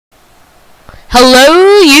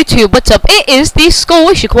Hello YouTube, what's up? It is the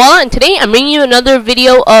Schoolwish Koala, and today I'm bringing you another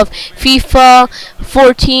video of FIFA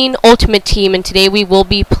 14 Ultimate Team, and today we will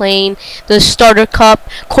be playing the Starter Cup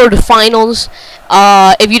quarterfinals.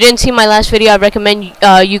 If you didn't see my last video, I recommend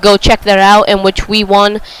you go check that out, in which we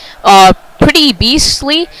won pretty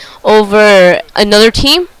beastly over another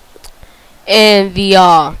team in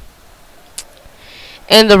the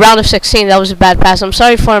round of 16. That was a bad pass. I'm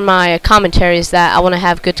sorry for my commentaries, that I want to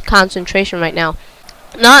have good concentration right now.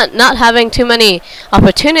 Not having too many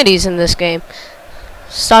opportunities in this game.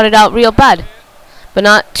 Started out real bad, but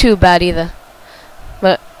not too bad either.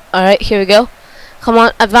 But alright, here we go. Come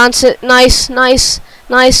on, advance it. Nice, nice,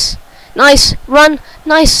 nice, nice. Run,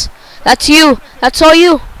 nice. That's you. That's all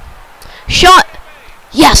you. Shot.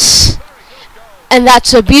 Yes. And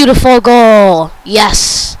that's a beautiful goal.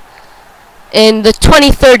 Yes. In the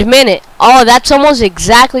 23rd minute. Oh, that's almost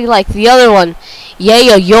exactly like the other one.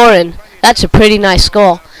 Yaya Yorin. That's a pretty nice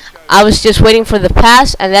goal. I was just waiting for the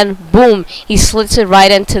pass, and then boom, he slits it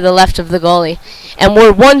right into the left of the goalie. And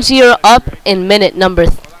we're 1-0 up in minute number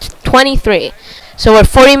 23. So we're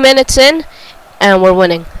 40 minutes in, and we're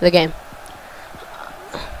winning the game.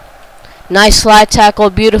 Nice slide tackle,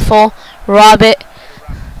 beautiful. Rob it.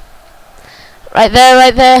 Right there,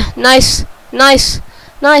 right there. Nice, nice,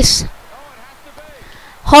 nice.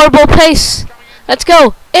 Horrible pace. Let's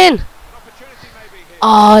go. In.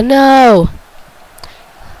 Oh no.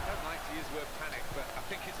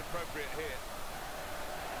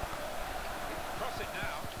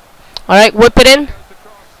 Alright, whip it in.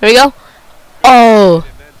 There we go. Oh.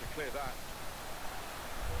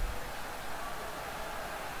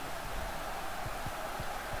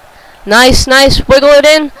 Nice, nice. Wiggle it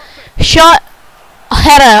in. Shot.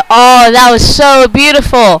 Header. Oh, that was so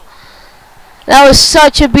beautiful. That was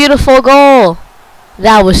such a beautiful goal.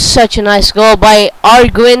 That was such a nice goal by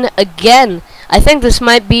Arguin again. I think this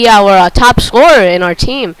might be our top scorer in our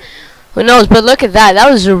team. Who knows? But look at that. That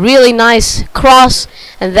was a really nice cross.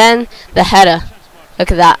 And then the header.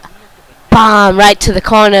 Look at that. Bomb right to the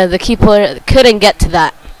corner. The keeper couldn't get to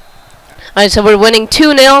that. Alright, so we're winning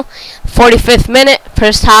 2-0. 45th minute.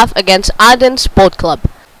 First half against Aden Sport Club.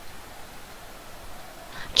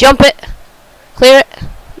 Jump it. Clear it.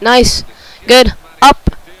 Nice. Good.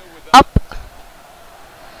 Up. Up.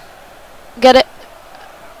 Get it.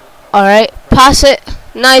 Alright. Pass it.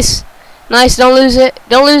 Nice. Nice. Don't lose it.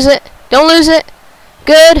 Don't lose it. Don't lose it.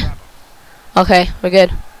 Good. Okay. We're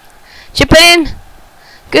good. Chip it in.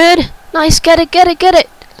 Good. Nice. Get it. Get it. Get it.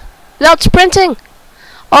 Without sprinting.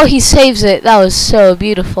 Oh, he saves it. That was so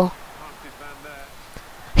beautiful.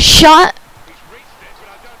 Shot.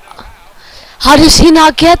 How does he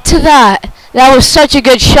not get to that? That was such a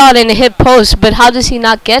good shot and it hit post, but how does he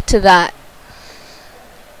not get to that?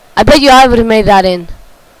 I bet you I would have made that in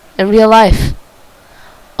real life.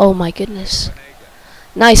 Oh my goodness.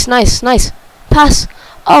 Nice, nice, nice. Pass.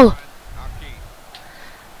 Oh.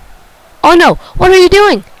 Oh no. What are you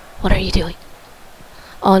doing? What are you doing?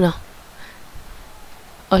 Oh no.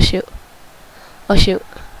 Oh shoot. Oh shoot.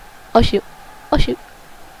 Oh shoot. Oh shoot.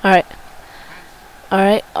 Alright.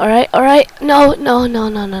 Alright, alright, alright. No, no, no,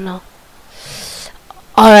 no, no, no.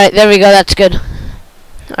 Alright, there we go. That's good.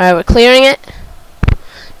 Alright, we're clearing it.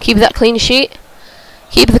 Keep that clean sheet.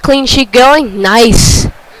 Keep the clean sheet going. Nice.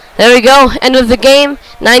 There we go. End of the game.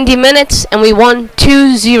 90 minutes, and we won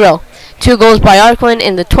 2-0. 2 goals by Arquin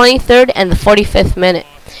in the 23rd and the 45th minute.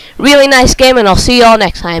 Really nice game, and I'll see you all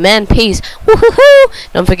next time. And peace. Woohoo!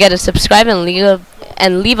 Don't forget to subscribe and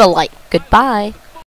leave a like. Goodbye.